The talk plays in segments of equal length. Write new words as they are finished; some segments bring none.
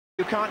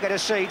You can't get a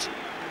seat.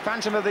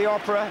 Phantom of the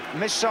Opera,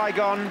 Miss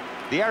Saigon,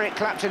 the Eric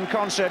Clapton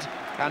concert,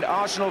 and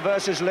Arsenal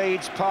versus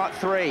Leeds Part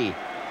 3.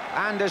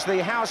 And as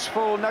the house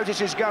full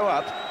notices go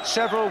up,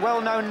 several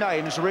well-known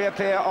names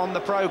reappear on the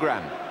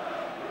programme.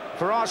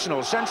 For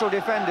Arsenal, central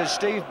defenders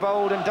Steve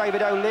Bold and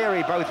David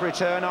O'Leary both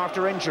return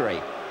after injury.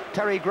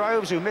 Terry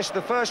Groves, who missed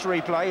the first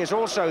replay, is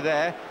also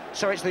there,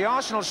 so it's the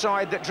Arsenal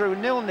side that drew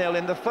 0-0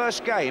 in the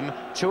first game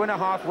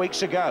 2.5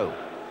 weeks ago.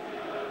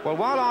 Well,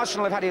 while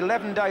Arsenal have had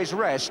 11 days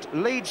rest,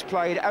 Leeds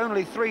played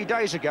only 3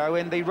 days ago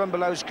in the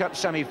Rumbelows Cup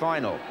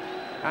semi-final.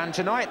 And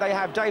tonight they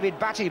have David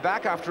Batty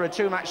back after a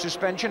 2-match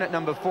suspension at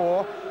number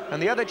 4,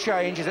 and the other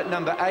change is at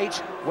number 8,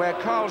 where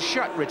Carl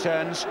Schutt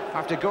returns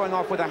after going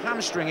off with a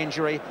hamstring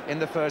injury in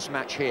the first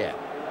match here.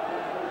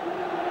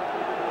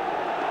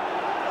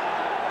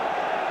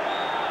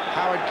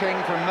 Howard King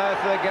from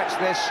Merthyr gets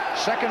this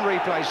second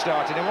replay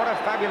started, and what a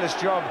fabulous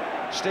job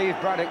Steve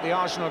Braddock, the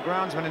Arsenal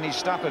groundsman, and his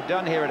staff have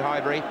done here at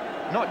Highbury,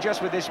 not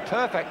just with this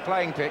perfect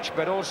playing pitch,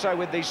 but also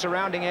with the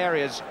surrounding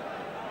areas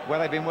where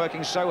they've been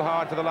working so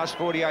hard for the last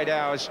 48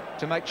 hours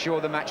to make sure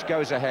the match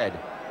goes ahead.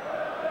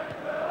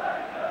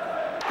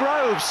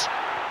 Groves,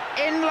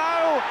 in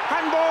low,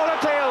 handball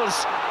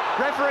appeals.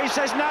 Referee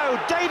says no.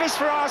 Davis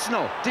for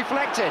Arsenal,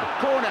 deflected,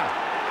 corner.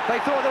 They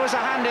thought there was a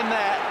hand in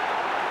there,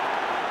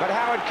 but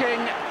Howard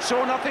King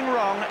saw nothing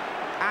wrong,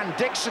 and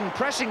Dixon,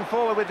 pressing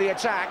forward with the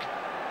attack,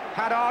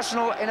 had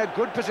Arsenal in a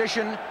good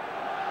position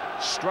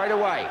straight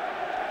away.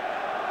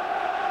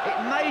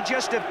 It may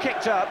just have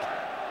kicked up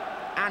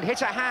and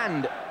hit a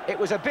hand. It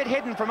was a bit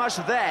hidden from us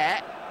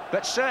there,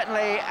 but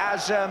certainly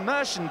as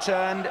Merson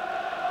turned...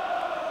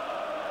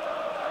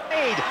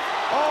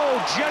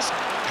 Oh, just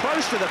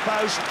close to the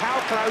post.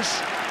 How close?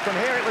 From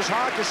here it was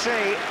hard to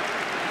see.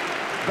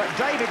 But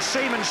David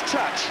Seaman's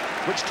touch,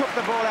 which took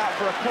the ball out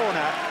for a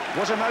corner,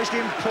 was a most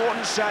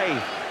important save.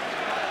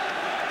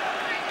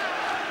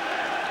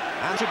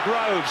 And to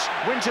Groves,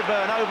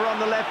 Winterburn over on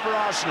the left for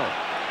Arsenal.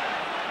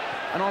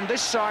 And on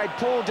this side,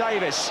 Paul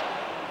Davis.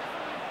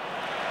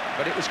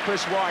 But it was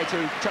Chris White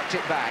who tucked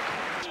it back.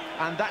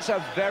 And that's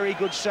a very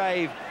good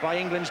save by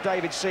England's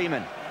David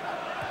Seaman.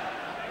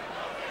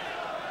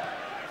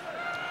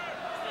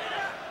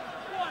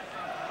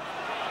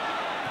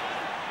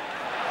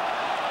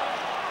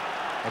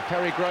 Well,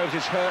 Terry Groves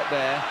is hurt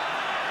there.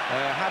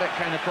 Haddock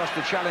came across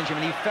to challenge him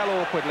and he fell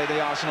awkwardly,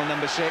 the Arsenal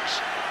number 6.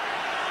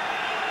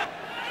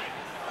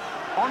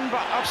 On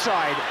but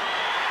offside.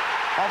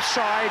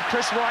 Offside,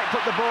 Chris White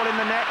put the ball in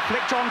the net,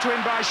 flicked onto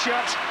him by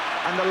Schutt,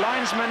 and the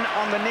linesman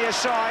on the near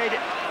side,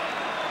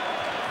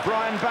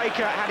 Brian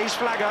Baker, had his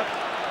flag up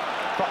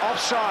for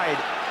offside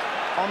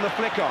on the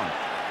flick on.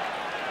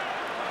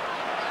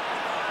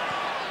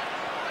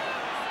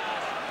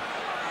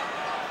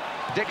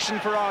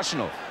 Dixon for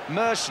Arsenal,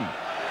 Merson.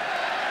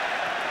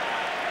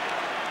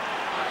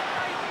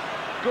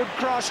 Good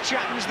cross,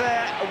 Chatton's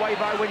there, away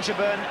by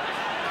Winterburn.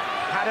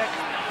 Haddock,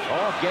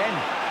 oh, again,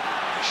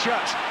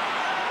 Schutt.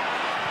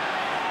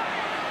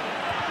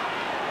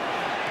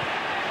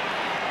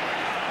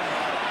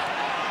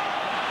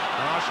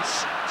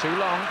 Too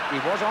long. He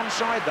was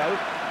onside though.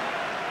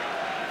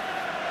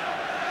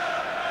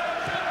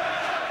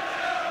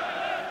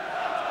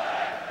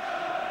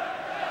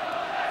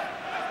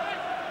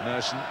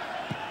 Merson.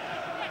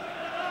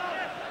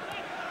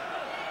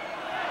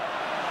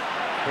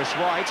 Chris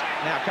White.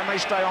 Now, can they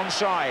stay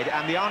onside?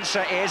 And the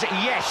answer is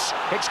yes.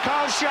 It's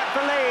Carl Schutt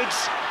for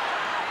Leeds.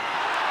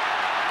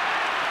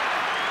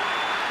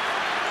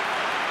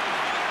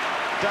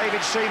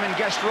 David Seaman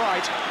guessed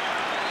right,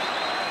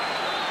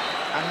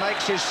 and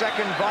makes his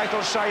second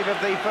vital save of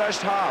the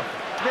first half.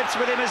 Smith's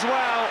with him as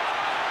well.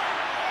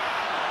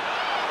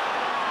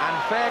 And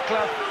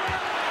Fairclough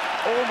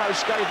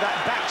almost gave that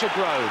back to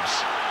Groves.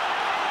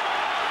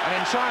 And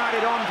in time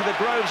added on for the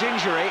Groves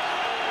injury,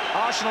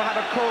 Arsenal have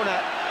a corner,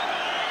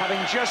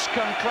 having just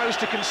come close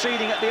to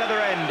conceding at the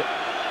other end.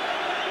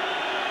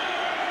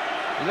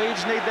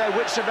 Leeds need their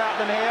wits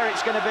about them here.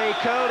 It's going to be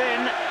curled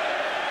in.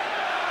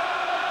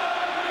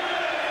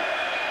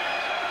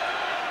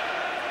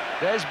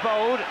 There's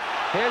Bold.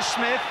 Here's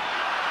Smith.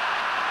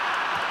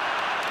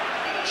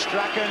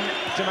 Strachan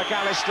to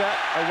McAllister,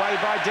 away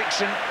by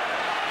Dixon.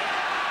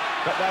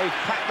 But they've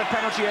packed the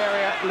penalty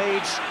area,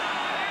 Leeds.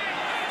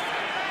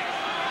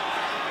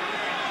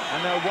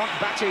 And they'll want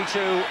Batty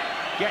to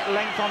get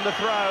length on the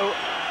throw.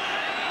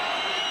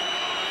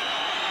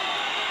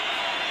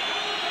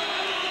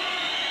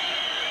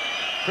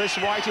 Chris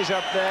White is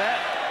up there.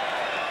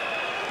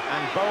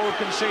 And Bold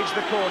concedes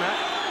the corner.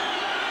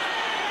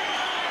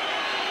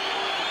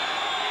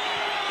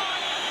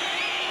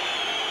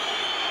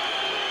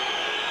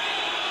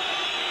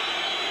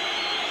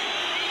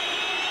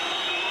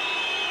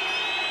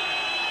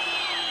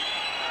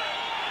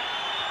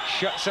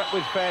 Shuts up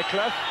with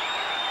Fairclough.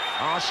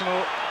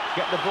 Arsenal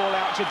get the ball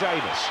out to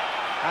Davis.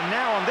 And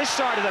now on this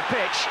side of the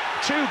pitch,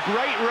 2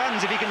 great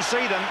runs if you can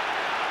see them.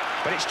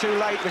 But it's too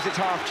late because it's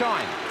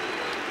half-time.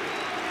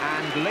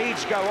 And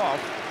Leeds go off,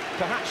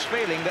 perhaps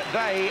feeling that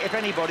they, if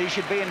anybody,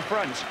 should be in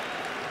front.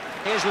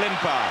 Here's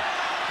Limpar.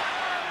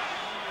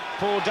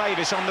 Paul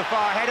Davis on the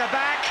far header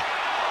back.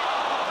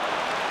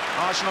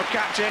 Arsenal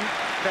captain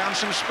found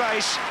some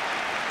space.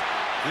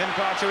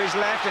 Limpar to his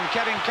left, and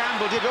Kevin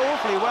Campbell did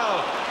awfully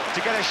well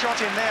to get a shot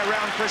in there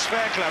round Chris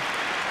Fairclough.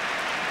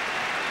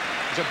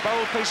 It's a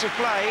bold piece of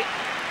play.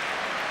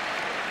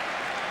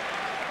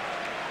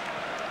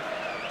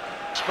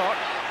 Spot.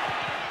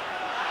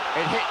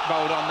 It hit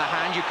Bold on the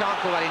hand. You can't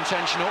call that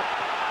intentional.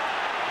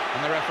 And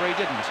the referee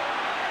didn't.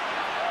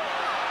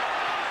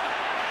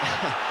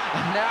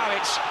 And now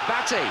it's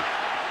Batty.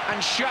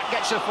 And Shutt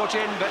gets a foot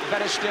in, but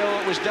better still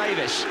it was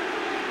Davis.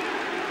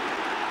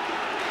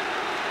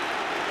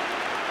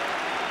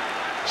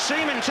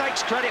 Seaman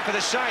takes credit for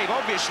the save,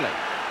 obviously.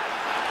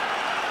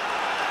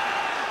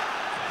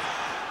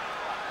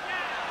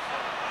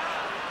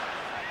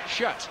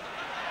 Shutt.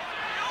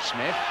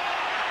 Smith.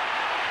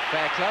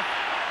 Fairclough.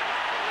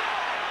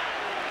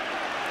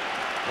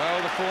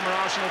 Well, the former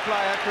Arsenal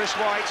player, Chris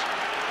White,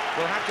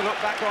 will have to look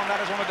back on that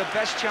as one of the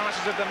best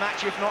chances of the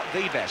match, if not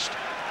the best.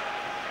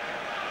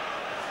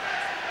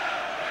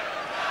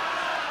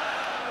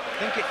 I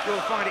think it will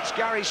find it's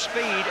Gary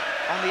Speed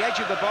on the edge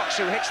of the box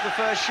who hits the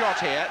first shot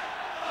here.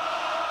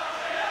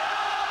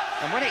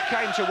 And when it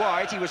came to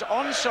White, he was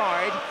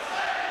onside,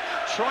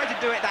 tried to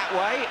do it that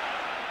way,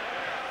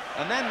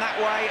 and then that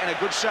way, and a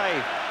good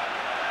save.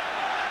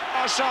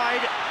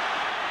 Offside,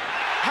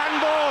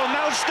 handball,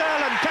 Mel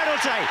Sterling,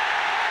 penalty.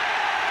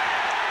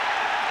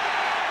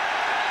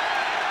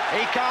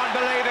 He can't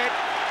believe it,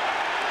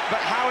 but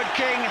Howard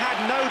King had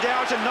no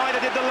doubt, and neither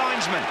did the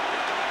linesman.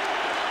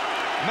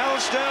 Mel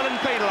Sterling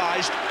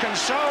penalised,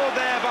 consoled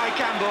there by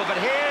Campbell, but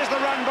here's the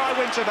run by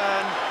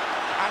Winterburn.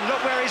 And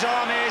look where his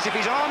arm is. If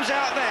his arm's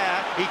out there,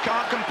 he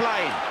can't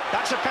complain.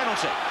 That's a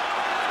penalty.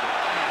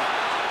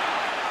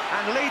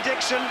 And Lee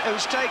Dixon,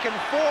 who's taken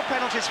 4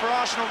 penalties for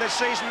Arsenal this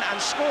season and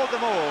scored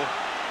them all,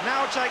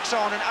 now takes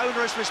on an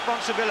onerous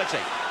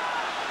responsibility.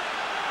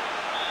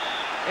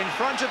 In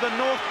front of the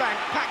North Bank,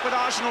 packed with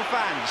Arsenal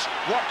fans,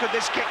 what could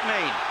this kick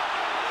mean?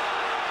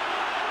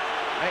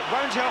 It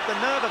won't help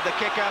the nerve of the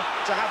kicker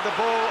to have the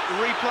ball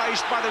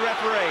replaced by the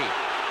referee.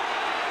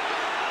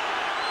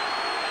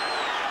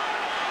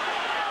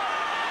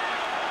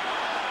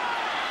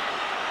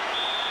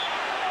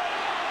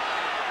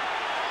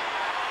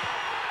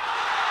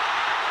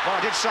 Well,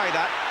 I did say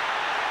that.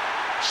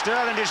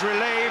 Sterling is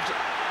relieved,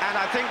 and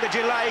I think the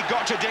delay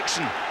got to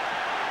Dixon.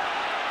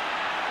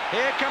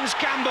 Here comes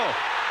Campbell.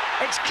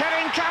 It's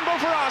Kevin Campbell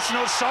for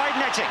Arsenal, side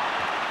netting.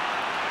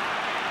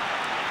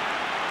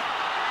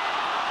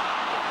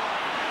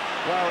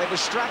 Well, it was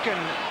Strachan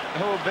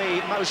who will be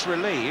most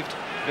relieved,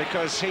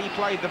 because he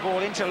played the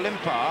ball into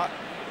Limpar,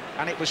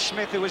 and it was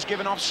Smith who was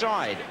given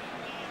offside.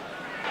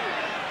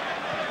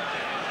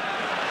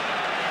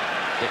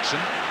 Dixon.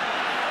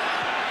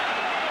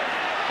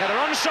 Now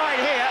they're onside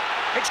here.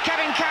 It's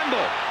Kevin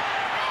Campbell.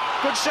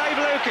 Good save,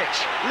 Lukic.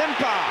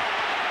 Limpar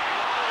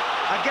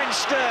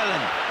against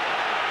Sterling.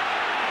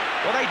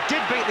 Well, they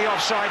did beat the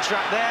offside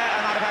trap there,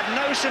 and I'd have had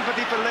no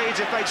sympathy for Leeds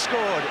if they'd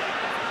scored.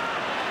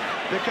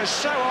 Because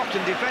so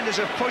often defenders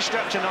have pushed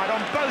up tonight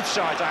on both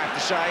sides, I have to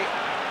say.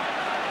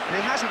 And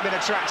it hasn't been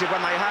attractive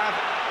when they have.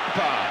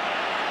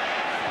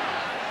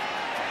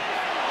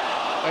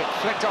 It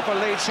flicked off a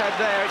Leeds head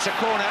there. It's a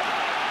corner.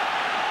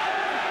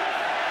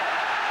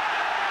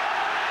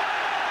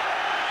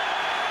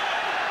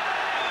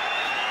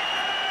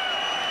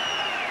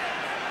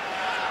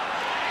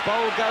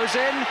 Bowl goes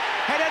in,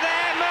 header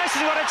there,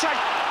 Mercer's got a touch.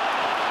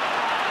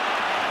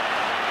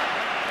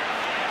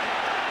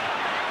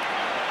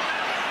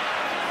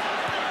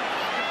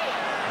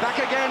 Back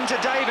again to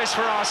Davis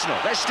for Arsenal.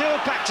 They're still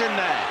packed in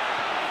there.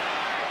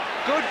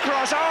 Good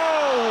cross.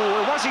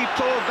 Oh, was he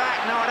pulled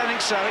back? No, I don't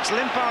think so. It's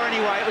Limpar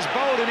anyway. It was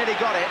Bold who nearly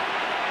got it.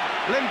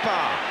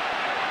 Limpar.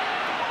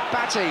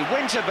 Batty,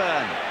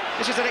 Winterburn.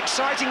 This is an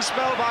exciting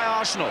spell by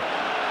Arsenal.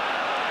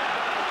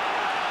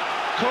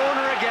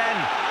 Corner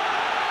again.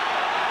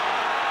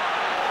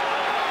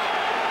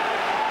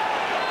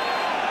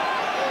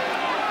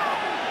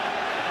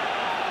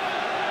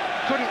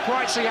 Couldn't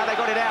quite see how they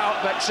got it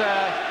out, but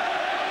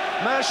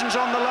Merson's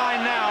on the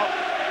line now.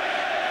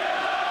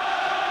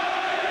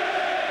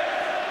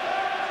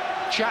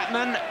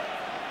 Chapman.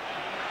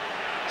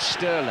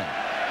 Sterling.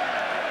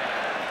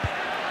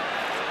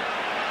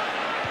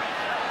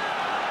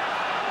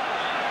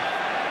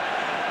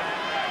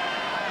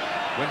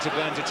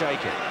 Winterburn to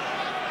take it.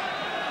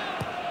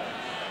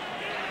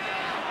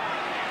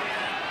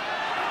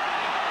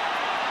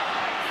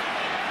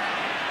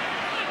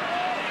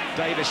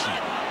 Davison.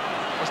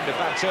 Wasn't a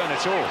bad turn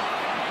at all.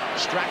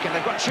 Strachan,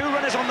 they've got 2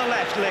 runners on the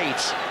left,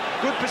 Leeds.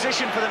 Good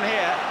position for them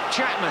here.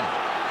 Chapman.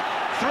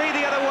 3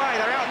 the other way,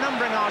 they're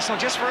outnumbering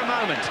Arsenal just for a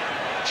moment.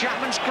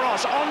 Chapman's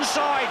cross,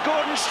 onside,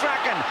 Gordon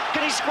Strachan.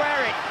 Can he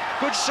square it?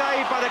 Good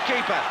save by the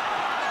keeper.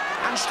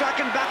 And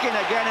Strachan back in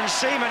again, and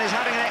Seaman is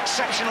having an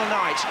exceptional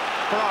night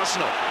for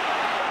Arsenal.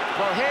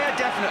 Well, here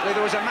definitely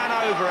there was a man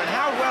over, and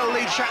how well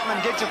Lee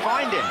Chapman did to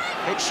find him.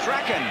 It's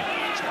Strachan.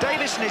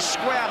 Davison is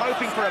square,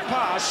 hoping for a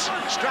pass.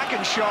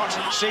 Strachan shot,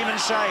 Seaman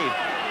save.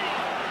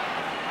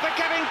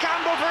 Kevin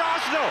Campbell for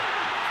Arsenal.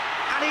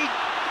 And he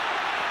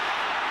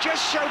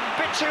just showed a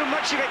bit too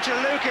much of it to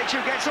Lukic,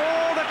 who gets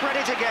all the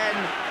credit again.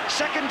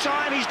 Second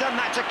time he's done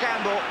that to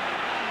Campbell.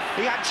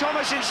 He had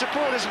Thomas in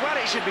support as well,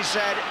 it should be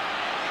said.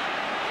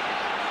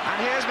 And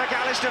here's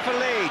McAllister for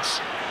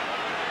Leeds.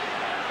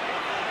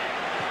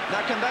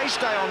 Now can they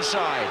stay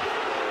onside?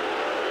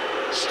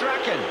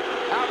 Strachan,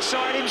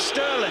 outside him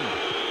Sterling.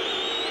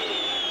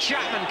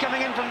 Chapman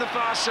coming in from the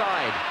far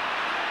side.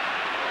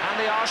 And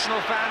the Arsenal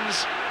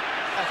fans,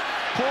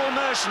 Paul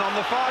Merson on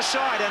the far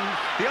side, and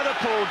the other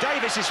Paul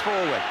Davis is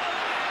forward.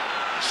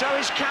 So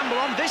is Campbell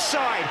on this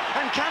side,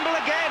 and Campbell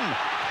again.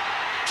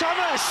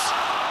 Thomas!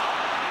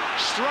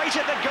 Straight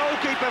at the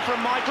goalkeeper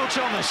from Michael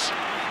Thomas.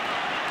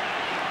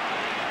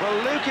 Well,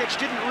 Lukic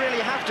didn't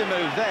really have to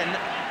move then.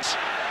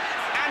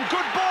 And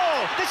good ball!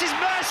 This is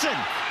Merson!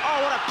 Oh,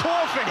 what a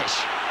poor finish!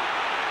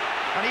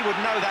 And he would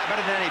know that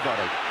better than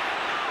anybody.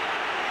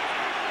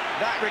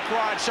 That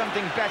required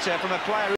something better from a player